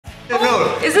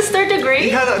No. Is this third degree?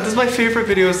 Yeah, this is my favorite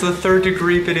video. It's the third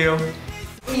degree video.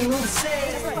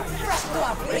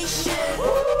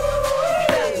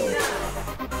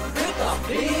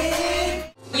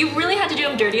 You really had to do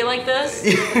him dirty like this?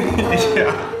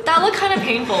 Yeah. That looked kind of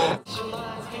painful.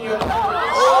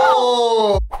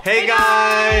 Oh! Hey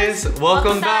guys!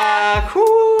 Welcome back!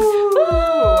 Woo!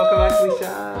 Welcome back,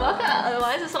 Felicia. Welcome.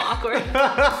 Why is it so awkward?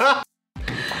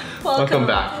 Welcome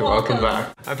back.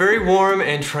 A very warm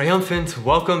and triumphant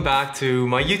welcome back to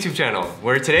my YouTube channel,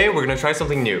 where today we're gonna try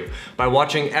something new by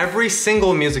watching every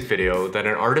single music video that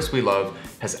an artist we love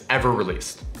has ever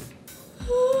released.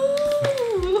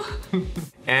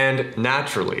 And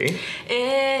naturally,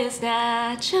 it's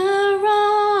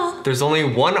natural. There's only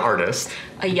one artist,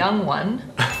 a young one,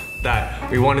 that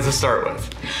we wanted to start with.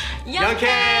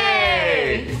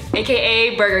 Janky!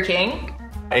 AKA Burger King.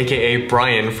 AKA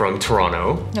Brian from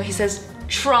Toronto. No, he says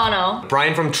Toronto.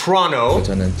 Brian from Toronto.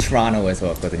 저는 Toronto에서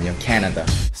왔거든요, Canada.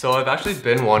 So I've actually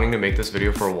been wanting to make this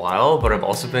video for a while, but I've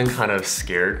also been kind of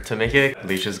scared to make it.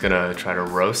 Alicia's gonna try to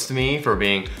roast me for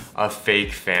being a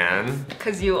fake fan.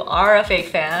 Because you are a fake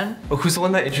fan. Oh, who's the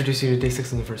one that introduced you to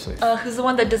Day6 in the first place? Who's the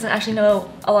one that doesn't actually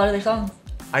know a lot of their songs?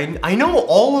 I know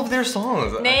all of their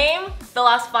songs. Name the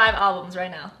last 5 albums right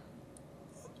now.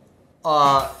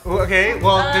 Okay,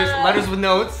 well, there's Letters with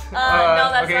Notes. No,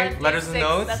 that's okay, not Letters with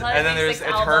Notes. That's not and then there's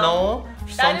Eternal,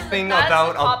 something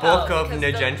about a book of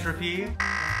Negentropy.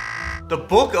 The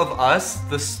Book of Us,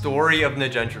 the story of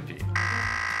Negentropy.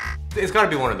 It's gotta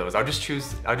be one of those. I'll just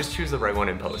choose the right one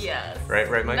in post. Yes. Right,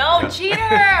 Mike? No, yeah.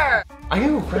 Cheater! I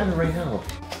can go grab it right now.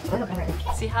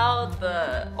 See how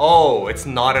the... Oh, it's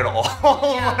not at all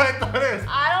Yeah. what I thought it was.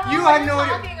 I don't know you what had you're no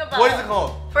talking idea. about. What is it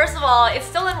called? First of all, it's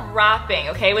still in wrapping,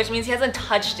 okay? Which means he hasn't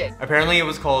touched it. Apparently it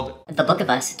was called The Book of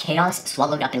Us, Chaos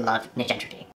Swallowed Up in Love,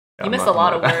 Negentropy. You missed a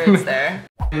lot of words there.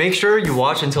 Make sure you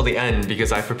watch until the end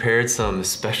because I prepared some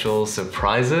special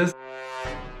surprises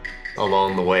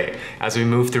along the way as we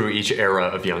move through each era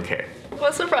of Young K.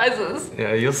 What surprises?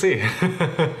 Yeah, you'll see.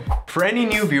 For any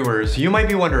new viewers, you might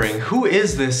be wondering, who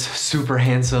is this super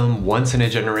handsome,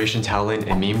 once-in-a-generation talent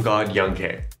and meme god Young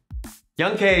K?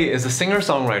 Young K is a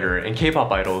singer-songwriter and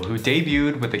K-pop idol who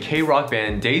debuted with the K-rock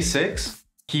band Day6.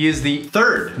 He is the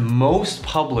 3rd most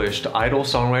published idol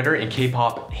songwriter in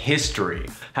K-pop history,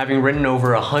 having written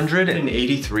over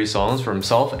 183 songs for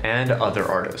himself and other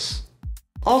artists.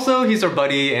 Also, he's our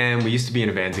buddy and we used to be in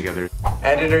a band together.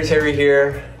 Editor Terry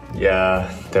here. Yeah,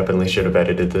 definitely should have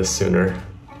edited this sooner.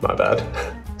 My bad.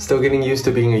 Still getting used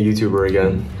to being a YouTuber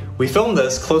again. We filmed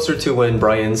this closer to when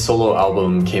Brian's solo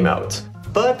album came out.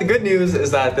 But the good news is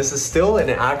that this is still an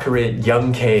accurate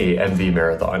Young K MV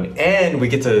marathon, and we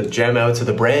get to jam out to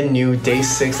the brand new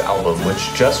Day6 album,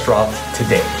 which just dropped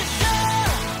today.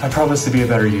 I promise to be a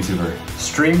better YouTuber.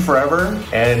 Stream forever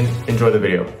and enjoy the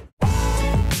video.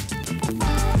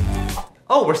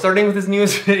 Oh, we're starting with this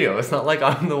newest video. It's not like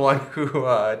I'm the one who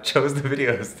chose the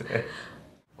videos today.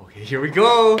 Okay, here we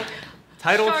go.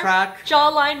 Title Sharp track.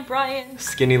 Jawline Brian.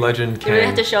 Skinny Legend Kang. We really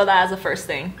have to show that as the first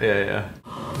thing. Yeah.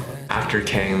 After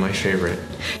Kang, my favorite.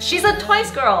 She's a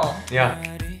Twice girl. Yeah.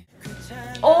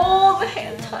 Oh, the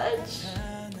hand touch.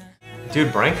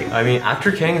 Dude,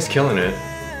 After Kang is killing it.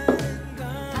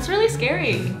 That's really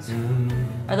scary.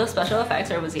 Are those special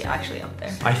effects or was he actually up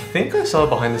there? I think I saw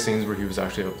behind the scenes where he was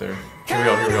actually up there. Here we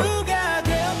go.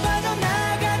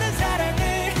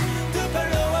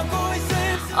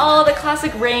 Oh, the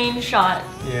classic rain shot.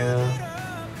 Yeah.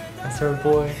 That's our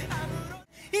boy.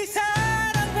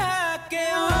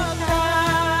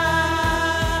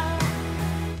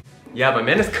 Yeah, my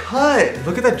man is cut.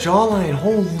 Look at that jawline.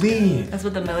 Holy. That's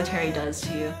what the military does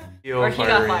to you. Yo, or he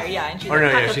got fired, yeah, and she's no,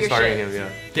 like, yeah, she's firing him, yeah.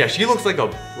 Yeah, she looks like a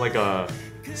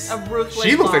ruthless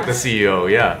She looks like the boss. CEO,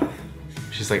 yeah.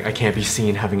 She's like, I can't be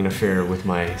seen having an affair with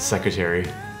my secretary.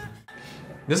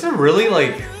 This is really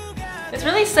like... It's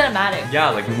really cinematic. Yeah,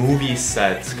 like movie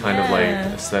sets kind of like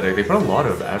aesthetic. They put a lot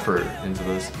of effort into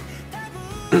this.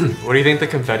 What do you think the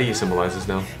confetti symbolizes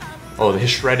now? Oh, his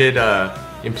shredded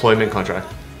employment contract.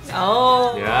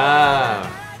 Oh. Yeah.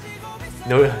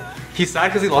 No, he's sad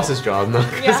because he lost his job, not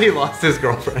because he lost his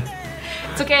girlfriend.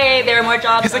 It's okay, there are more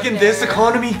jobs. He's like, in this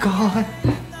economy, God.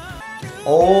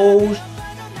 Oh.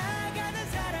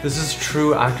 This is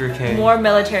true Actor King. More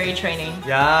military training.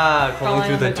 Yeah, crawling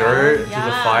through the dirt, through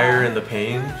the fire and the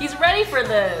pain. He's ready for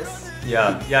this.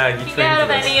 Yeah, he can get out of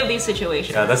any of these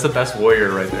situations. Yeah, that's the best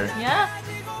warrior right there. Yeah.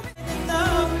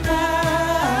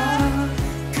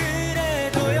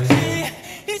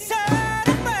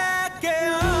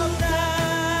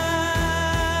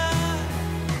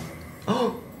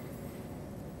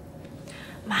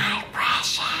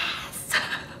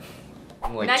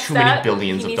 Like next too many step,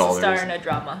 billions he of needs dollars. to star in a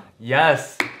drama.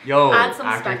 Yes. Yo, Add some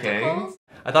actor spectacles. K.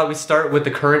 I thought we start with the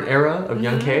current era of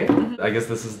Young K. I guess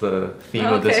this is the theme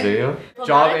of this Okay. video. Well,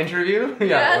 Job that- interview. Yeah.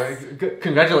 Yes. Like,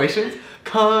 congratulations.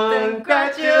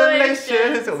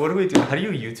 Congratulations. What do we do? How do you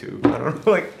YouTube? I don't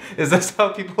know. Like, is this how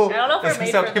people? I don't know if is we're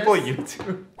this made how for people this.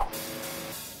 YouTube?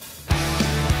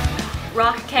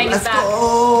 Rock Kang's Let's back.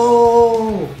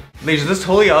 go. Ladies, this is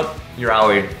totally up your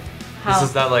alley. How? This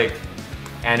is that like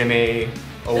anime This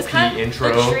OP kind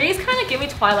intro. The trees kind of give me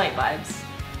Twilight vibes.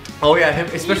 Oh yeah, him,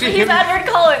 especially He's him. Edward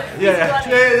Cullen. He's Yeah,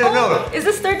 running. no. Is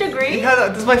this Third Degree? Yeah,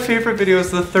 this is my favorite video.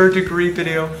 It's the Third Degree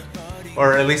video,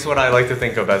 or at least what I like to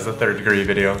think of as the Third Degree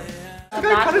video. The guy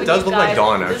Back kind of when does you look like guys-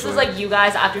 Dawn, actually. This is like you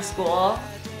guys after school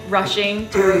rushing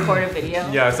to record a video.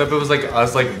 Yeah, except it was like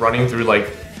us like running through like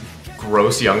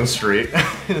gross Young Street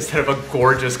instead of a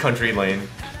gorgeous country lane.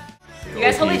 You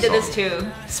guys totally OP did this song. too.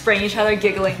 Spraying each other,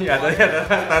 giggling. Yeah,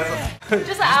 that's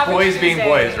Just an average boys being Tuesday,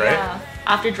 boys, right? Yeah.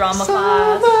 After drama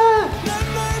class.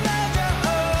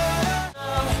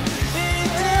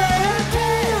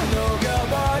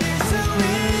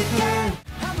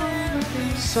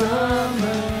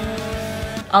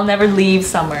 I'll never leave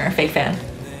summer. Fake fan.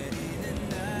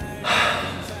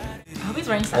 I hope he's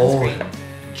wearing sunscreen.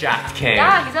 Jacked King.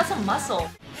 Yeah, he's got some muscle.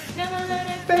 Never let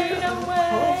it fade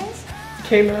away.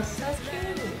 K-Mess. That's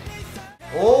cute.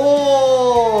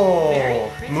 Oh! Very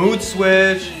pretty. Mood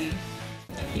switch.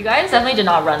 You guys definitely did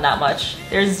not run that much.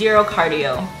 There's zero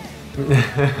cardio.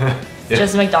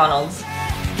 Just McDonald's.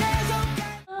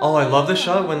 Oh, I love the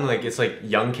shot when like it's like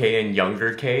Young K and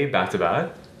Younger K back to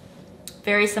back.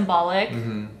 Very symbolic.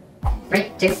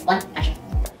 3, 2, 1, action.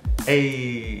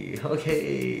 Hey,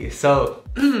 okay, so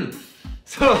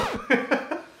so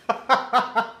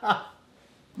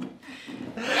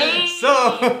Hey,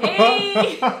 So-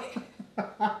 hey.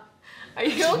 Are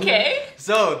you okay?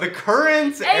 so the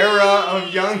current era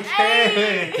of Young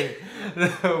K.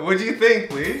 What do you think,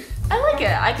 please? I like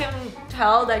it. I can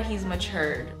tell that he's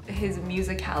matured. His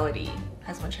musicality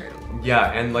has matured.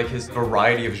 Yeah, and like his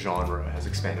variety of genre has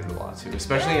expanded a lot too,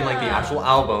 especially in like the Yeah. actual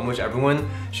album, which everyone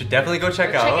should definitely go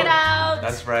check out. Check it out.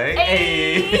 That's right.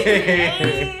 Hey.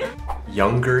 Hey.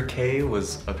 Younger K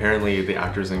was apparently the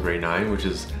actors in grade 9, which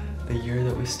is the year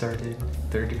that we started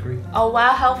Third Degree. Oh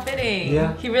wow, how fitting.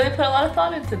 Yeah. He really put a lot of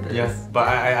thought into this. Yeah, but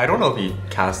I don't know if he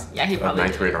cast Yeah, he a probably 9th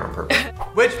did. grader on purpose.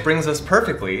 Which brings us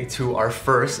perfectly to our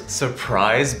first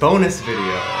surprise bonus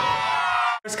video.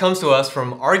 This comes to us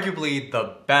from arguably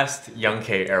the best Young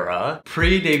K era,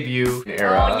 pre-debut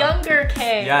era. Oh, Younger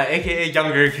K. Yeah, aka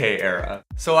Younger K era.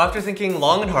 So after thinking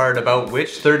long and hard about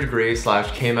which Third Degree /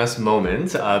 KMS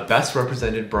moment best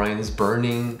represented Brian's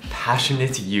burning,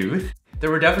 passionate youth,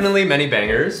 there were definitely many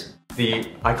bangers. The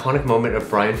iconic moment of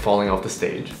Brian falling off the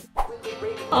stage.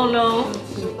 Oh no.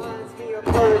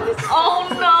 Oh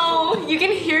no. You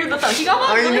can hear the thump. He got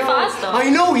off really fast though. I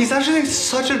know, he's actually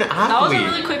such an That was athlete. a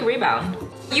really quick rebound.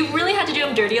 You really had to do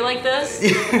him dirty like this?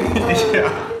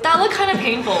 Yeah. That looked kind of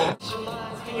painful.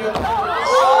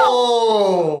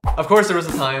 Oh! Of course, there was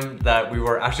a time that we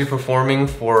were actually performing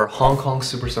for Hong Kong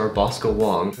superstar Bosco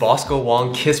Wong. Bosco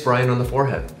Wong kissed Brian on the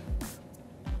forehead.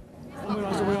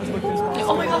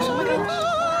 Oh my gosh, oh my gosh.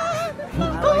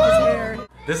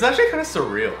 This is actually kind of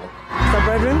surreal. What's up,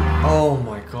 brethren? Oh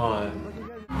my god.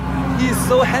 He's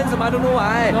so handsome, I don't know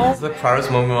why. It's the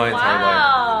proudest moment of my entire life.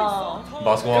 Wow.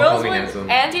 Bosco Wong Girls calling me would, handsome.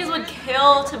 aunties would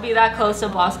kill to be that close to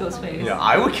Bosco's face. Yeah,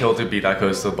 I would kill to be that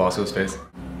close to Bosco's face.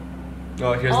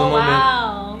 Oh, here's the Oh moment.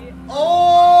 wow.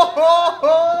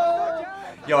 Oh!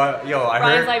 Yo, I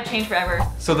Brian's heard. life changed forever.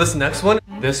 So this next one,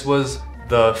 this was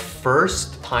the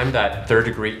first time that Third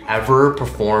Degree ever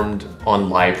performed on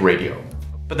live radio.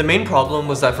 But the main problem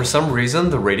was that for some reason,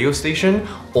 the radio station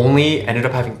only ended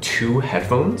up having 2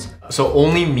 headphones. So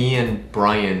only me and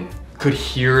Brian could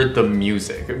hear the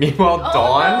music. Meanwhile,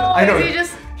 Dawn, no. I know. Is he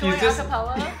just doing he's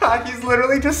acapella? Yeah, he's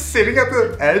literally just sitting at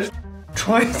the edge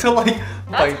trying to like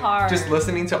hard. just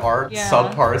listening to our Yeah.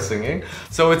 subpar singing.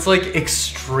 So it's like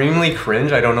extremely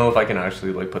cringe. I don't know if I can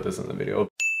actually like put this in the video.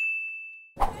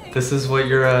 This is what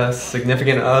your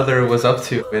significant other was up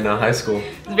to in high school.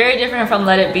 It's very different from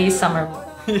Let It Be Summer.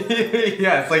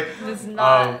 Yeah, it's like It's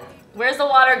not. Where's the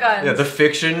water guns? yeah, the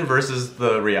fiction versus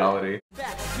the reality.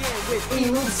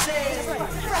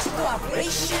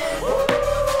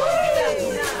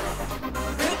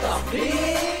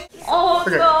 Oh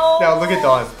Okay, no! now look at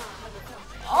Dawn.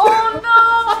 Oh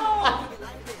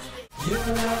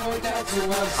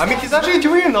I mean, he's actually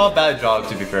doing a not bad job,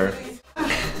 to be fair. no!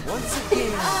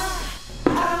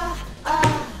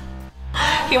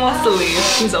 He wants to leave.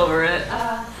 He's over it.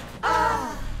 Ah!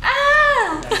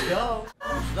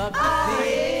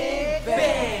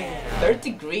 Third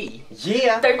degree.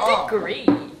 Yeah. Third degree.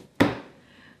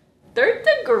 Third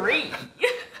degree.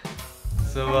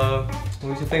 So,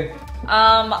 what do you think?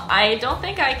 I don't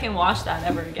think I can watch that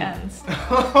ever again.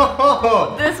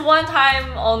 This one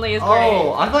time only is great.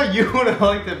 Oh, I thought you would have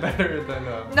liked it better than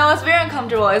No, it's very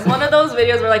uncomfortable. It's one of those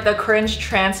videos where like the cringe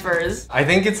transfers. I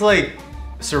think it's like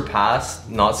surpassed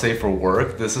not safe for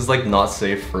work. This is like not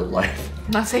safe for life.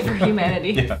 Not safe for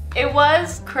humanity. Yeah. It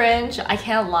was cringe, I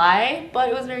can't lie, but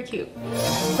it was very cute.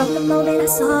 From the moment I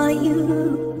saw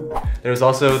you. There was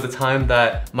also the time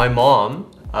that my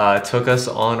mom took us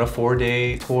on a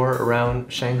 4-day tour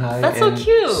around Shanghai. That's so and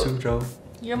cute. Suzhou.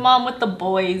 Your mom with the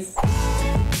boys.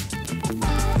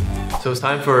 So it's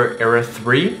time for Era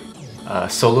 3,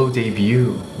 solo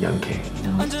debut, Janky.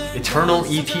 Eternal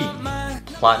EP,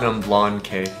 Platinum Blonde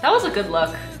K. That was a good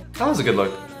look. That was a good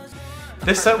look.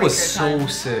 This set was Breaker so time.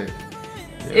 sick.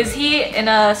 Is he in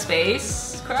a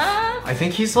spacecraft? I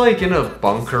think he's like in a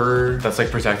bunker that's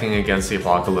like protecting against the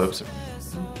apocalypse.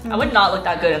 I would not look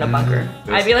that good in a bunker.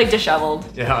 I'd be like disheveled.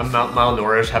 Yeah, I'm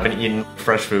malnourished, haven't eaten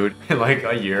fresh food in like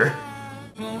a year.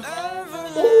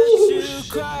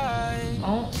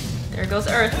 Oh, there goes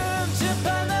Earth.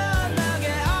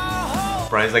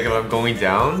 Brian's like, if I'm going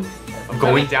down, I'm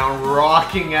going down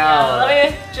rocking out.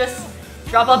 Let me just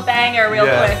drop a banger real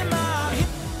quick.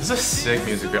 This is a sick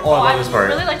music video. Oh, I love this part.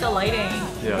 I really like the lighting.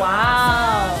 Yeah.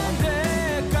 Wow.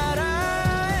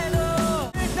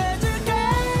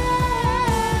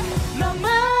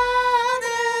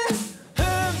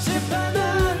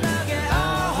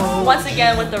 Once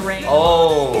again with the rain.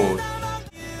 Oh.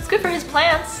 It's good for his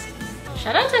plants.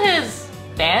 Shout out to his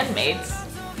bandmates.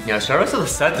 Yeah, shout out to the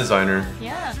set designer.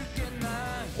 Yeah.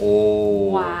 Oh.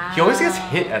 Wow. He always gets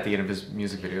hit at the end of his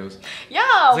music videos. Yeah,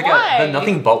 It's like why? the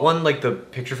nothing but one, like the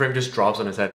picture frame just drops on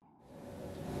his head.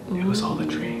 It was all a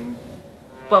dream.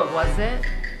 But was it?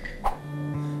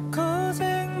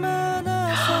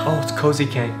 Oh, it's Cozy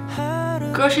K.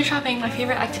 Grocery shopping, my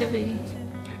favorite activity.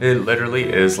 It literally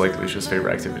is like Lucia's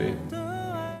favorite activity.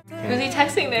 Who's he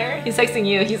texting there? He's texting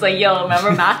you. He's like, yo,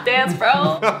 remember math dance,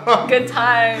 bro? Good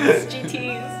times,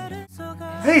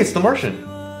 GTs. Hey, it's The Martian.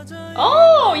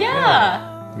 Oh,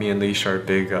 yeah. Me and Leash are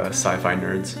big sci-fi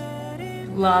nerds.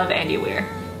 Love Andy Weir.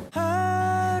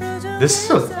 This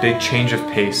is a big change of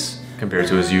pace compared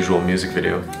to his usual music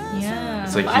video. Yeah,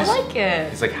 It's like I like it.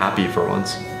 He's like happy for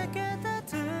once.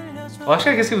 Well,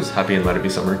 actually, I guess he was happy in Let It Be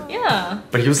Summer. Yeah.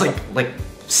 But he was like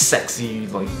sexy,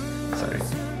 like, sorry,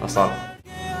 I'll stop.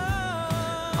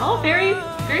 Oh, very,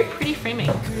 very pretty framing.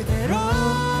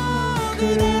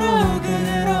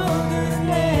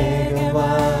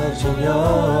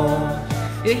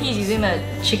 You think he's using the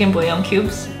chicken bouillon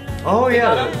cubes? Oh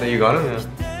yeah, that you got him,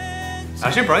 yeah.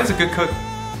 Actually, Brian's a good cook.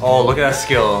 Oh, look at that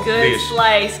skill. Good Leash.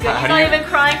 slice. Good. How He's do not you- even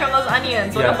crying from those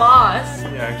onions. What Yeah. a boss.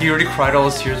 Yeah, he already cried all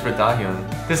his tears for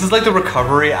Dahyun. This is like the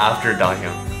recovery after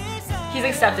Dahyun. He's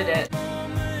accepted it.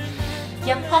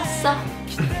 Yeah, pasta.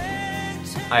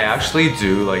 I actually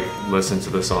do like listen to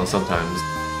the song sometimes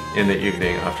in the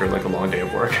evening after like a long day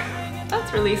of work.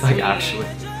 That's really sweet. Like actually.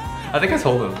 I think I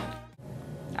told him.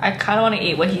 I kind of want to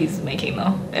eat what he's making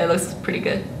though. It looks pretty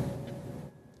good.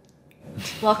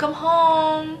 Welcome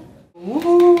home.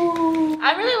 Ooh.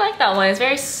 I really like that one. It's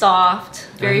very soft,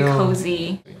 very I know.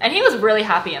 cozy. And he was really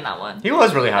happy in that one. He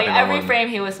was really happy Like in that every one. frame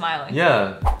he was smiling.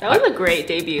 Yeah. That was a great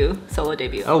debut, solo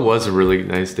debut. That was a really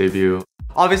nice debut.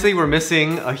 Obviously, we're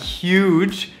missing a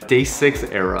huge Day 6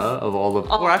 era of all of...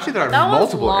 Oh, well, actually, there that are was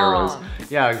multiple eras. long.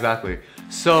 Yeah, exactly.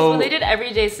 So... When they did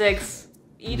every day 6,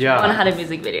 each Yeah. one had a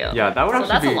music video. Yeah, that would so actually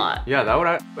that's be... a lot. Yeah, that would...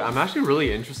 I'm actually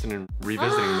really interested in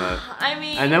revisiting that. I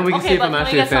mean, And then we can see if I'm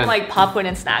actually a get some fan. like popcorn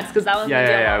and snacks because that was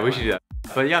Yeah, we should do that.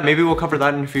 But yeah, maybe we'll cover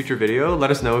that in a future video. Let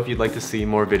us know if you'd like to see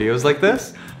more videos like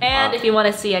this. And if you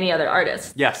want to see any other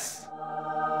artists. Yes.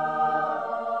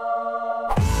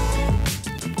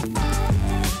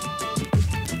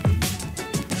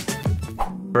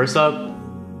 First up,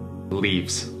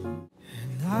 Leaves.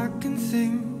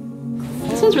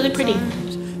 This one's really pretty.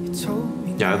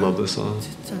 Yeah, I love this song.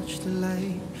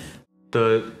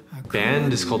 The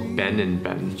band is called Ben and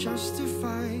Ben.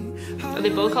 Are they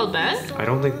both called Ben? I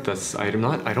don't think that's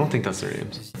their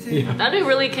names. Yeah. That'd be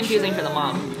really confusing for the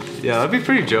mom. Yeah, that'd be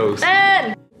pretty jokes.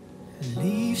 Ben!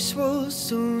 Leaves will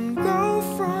soon grow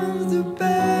from the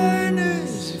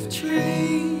banners of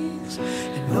trees,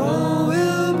 and all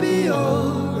will be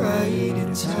alright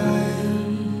in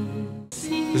time.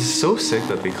 This is so sick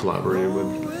that they collaborated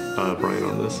with Brian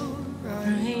on this.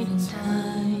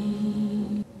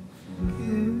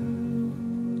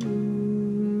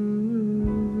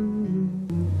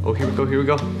 Oh, here we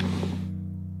go.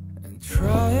 And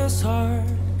try as hard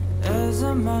as as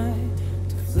I might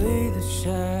to flee the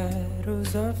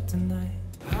shadows of the night.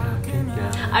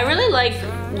 I really like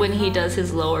when he does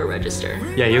his lower register.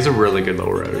 Yeah, he has a really good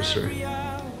lower register.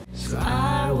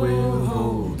 I will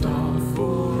hold on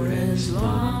for as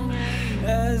long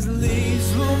as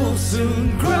leaves will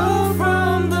soon grow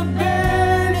from the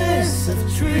bareness of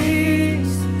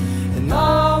trees, and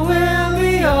all will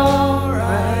be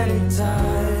alright in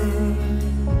time.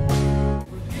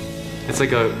 It's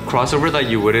like a crossover that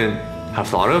you wouldn't have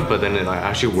thought of, but then it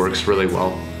actually works really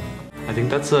well. I think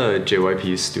that's a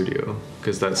JYP studio,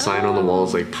 because that sign on the wall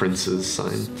is like Prince's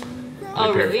sign. Oh,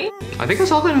 Like, really? I think I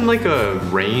saw that in like a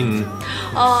Rain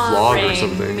vlog or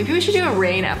something. Maybe we should do a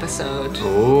Rain episode.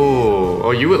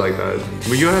 Oh, you would like that.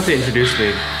 Well, you have to introduce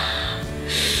me.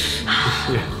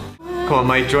 Yeah. Come on,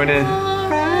 Mike, join in.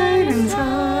 I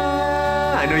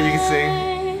know you can sing.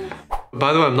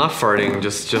 By the way, I'm not farting,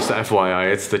 just FYI,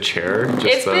 it's the chair.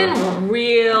 It's been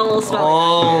real smelly.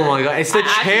 Oh my god, it's the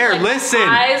chair, Actually, like, listen!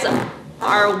 my eyes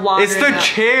are watering It's the up.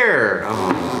 chair!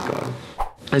 Oh my god.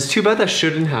 It's too bad that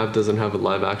doesn't have a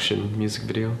live action music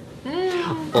video.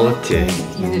 어때?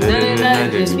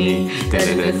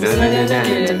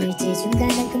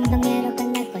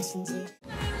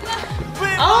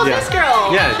 Oh, Yeah. this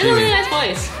girl! Yeah, she has a really Jamie. nice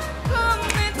voice.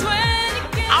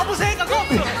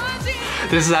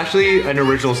 This is actually an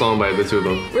original song by the two of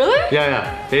them. Really?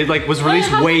 Yeah. It like was released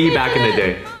how way did they back do in the it?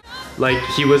 day. Like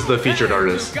he was the featured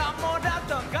artist.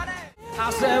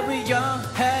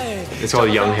 It's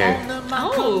called Young Hae.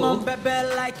 Oh.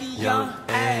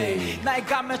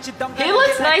 He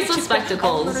looks nice with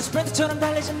spectacles.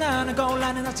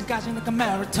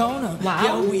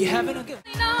 Wow.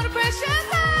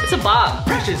 It's a bop.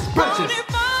 Precious.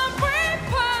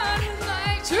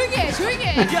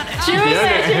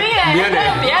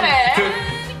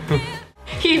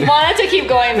 He wanted to keep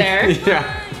going there. Yeah.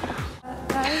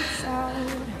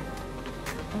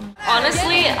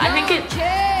 Honestly, I think it.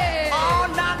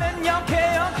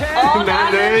 Oh,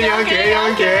 나는 영케.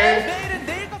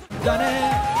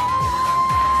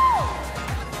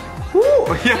 Woo!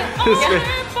 Yeah, this good.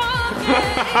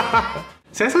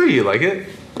 Seriously, you like it?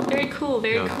 Very cool,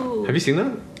 very cool. Have you seen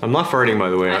that? I'm not farting, by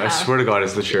the way. I have. swear to God,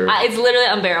 it's the chair. It's literally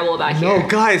unbearable back here. No,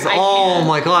 guys. I Oh can't.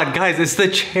 my God, guys, it's the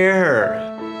chair.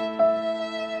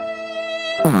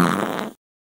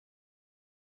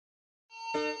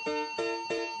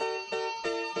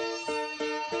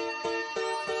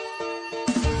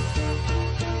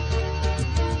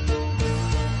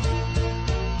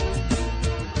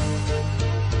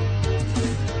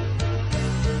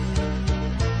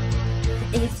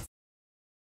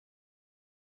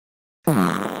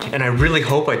 And I really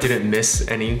hope I didn't miss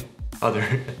any other.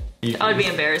 That would be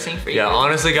embarrassing for you. Yeah,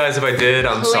 honestly, guys, if I did,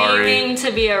 I'm sorry. Claiming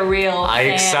to be a real I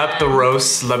fan. accept the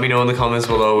roast. Let me know in the comments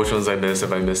below which ones I missed,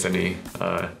 if I missed any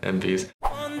MVs.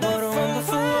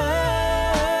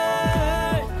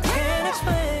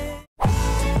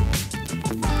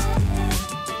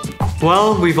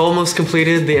 Well, we've almost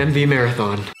completed the MV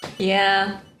marathon.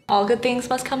 Yeah, all good things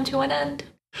must come to an end.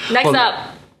 Next Well-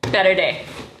 up, Better Day.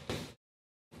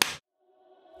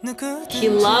 He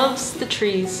loves the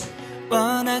trees.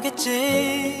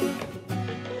 Hey,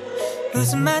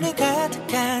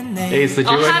 it's the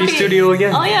Oh, JYP studio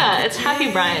again. Oh yeah, it's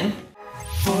Happy Brian.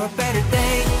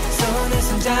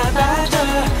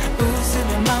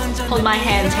 Hold my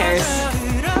hand, Terrace.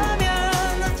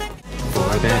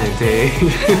 For a better day.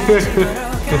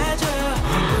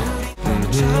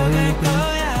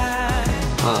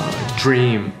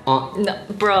 Dream. No,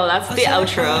 bro, that's the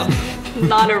outro.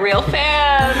 Not a real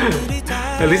fan.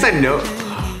 At least I know.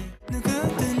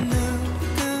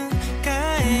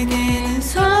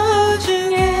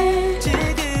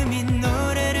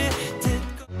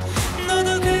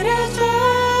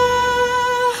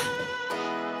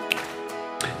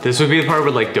 This would be the part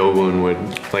where like Do-woon would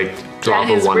like drop a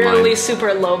His one really line.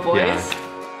 super low voice. Yeah.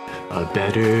 A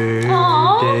better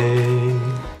Aww. day.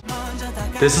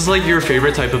 This is like your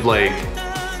favorite type of like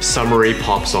summery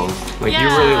pop song. Like you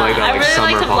really like that I like really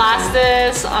summer like to pop blast song.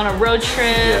 this on a road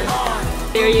trip.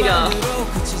 There you go.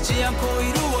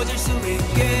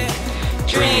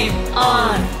 Dream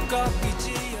on.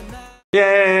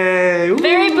 Yay! Woo!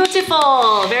 Very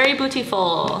beautiful. Very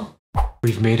beautiful.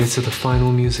 We've made it to the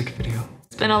final music video.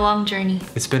 It's been a long journey.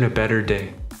 It's been a better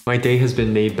day. My day has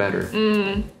been made better.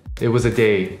 It was a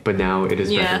day, but now it is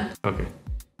Yeah. better. Okay.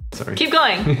 Sorry. Keep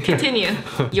going. Continue.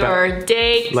 Your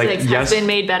day Like, 6 yes. has been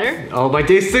made better. Oh, my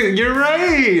day 6. You're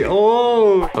right.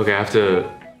 Oh. Okay, I have to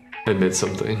admit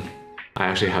something. I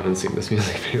actually haven't seen this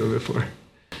music video before.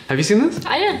 Have you seen this?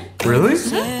 I did. Really?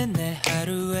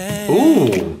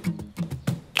 Ooh.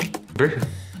 Very.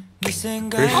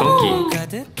 Very funky.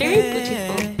 Very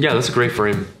beautiful. Yeah, that's a great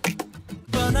frame.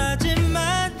 Oh,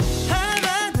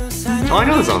 I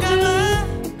know the song.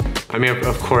 I mean,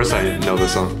 of course I know the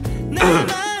song.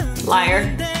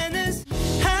 Liar.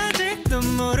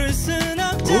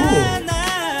 Ooh.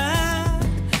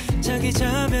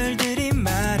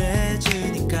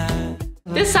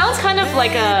 This sounds kind of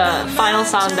like a final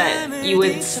song that you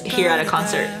would hear at a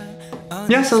concert.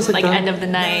 Yeah, sounds like that. End of the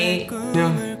night.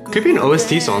 Yeah. Could be an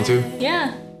OST song too.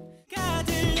 Yeah.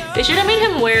 They should have made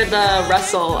him wear the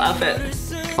Russell outfit.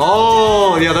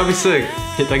 Oh, yeah, that'd be sick.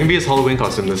 That can be his Halloween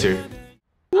costume this year.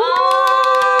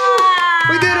 Oh!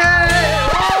 We did it!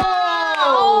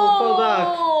 Oh! Fall back.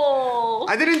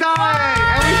 I didn't die!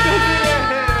 And we still did it!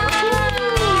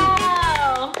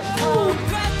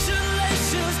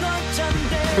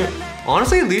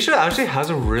 Honestly, Alicia actually has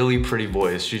a really pretty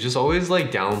voice. She just always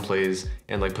like downplays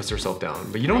and like puts herself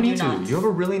down. But you don't need to. You have a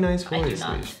really nice voice,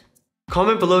 Alicia.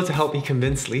 Comment below to help me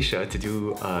convince Leisha to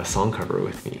do a song cover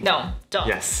with me. No, don't.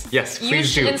 Yes,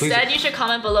 please do. Instead, you should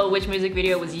comment below which music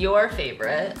video was your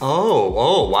favorite.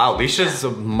 Oh, wow. Leisha's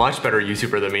a much better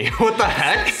YouTuber than me. What the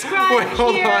heck? Subscribe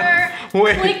here.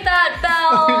 Click that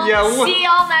bell. Yeah, see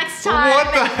y'all next time.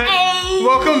 What the heck? Hey.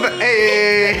 Welcome back.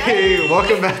 Hey,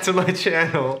 welcome back to my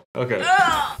channel. Okay.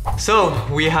 So,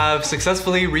 we have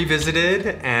successfully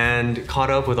revisited and caught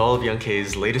up with all of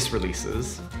Youngk's latest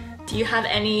releases. Do you have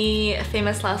any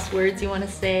famous last words you want to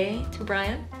say to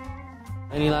Brian?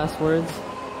 Any last words,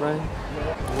 Brian?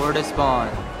 Word is bond.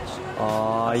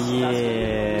 Oh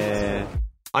yeah.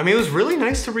 I mean, it was really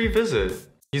nice to revisit.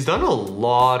 He's done a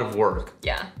lot of work.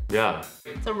 Yeah. Yeah.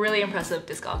 It's a really impressive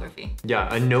discography. Yeah,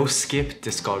 a no-skip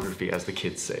discography, as the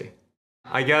kids say.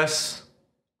 I guess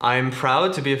I'm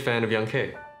proud to be a fan of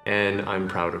Youngk, and I'm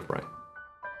proud of Brian.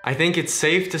 I think it's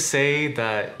safe to say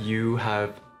that you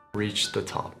have reached the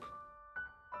top.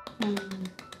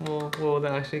 Well,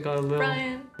 that actually got a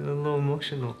little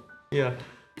emotional. Yeah.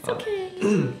 It's okay.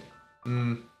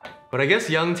 But I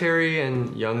guess young Terry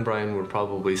and young Brian would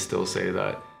probably still say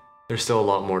that there's still a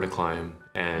lot more to climb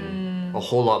and a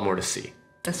whole lot more to see.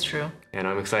 That's true. And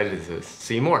I'm excited to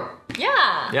see more.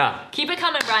 Yeah. Yeah. Keep it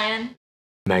coming, Brian.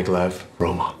 Maglev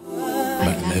Roma.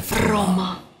 Maglev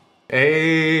Roma.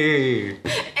 Hey.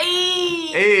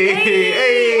 Hey.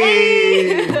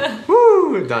 Hey.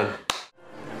 Woo. Done.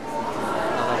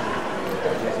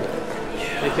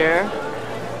 Take care.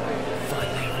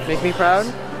 Make me proud.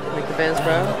 Make the fans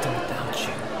proud.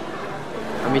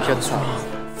 I'll meet you at the top.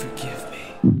 Forgive me.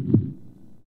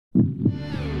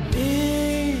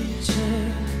 이제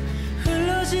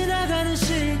흘러 지나가는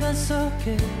시간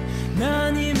속에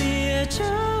난 이미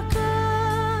잊어가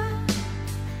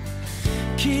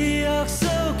기억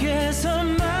속에서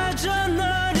마저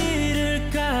널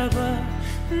잃을까봐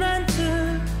난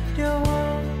두려워.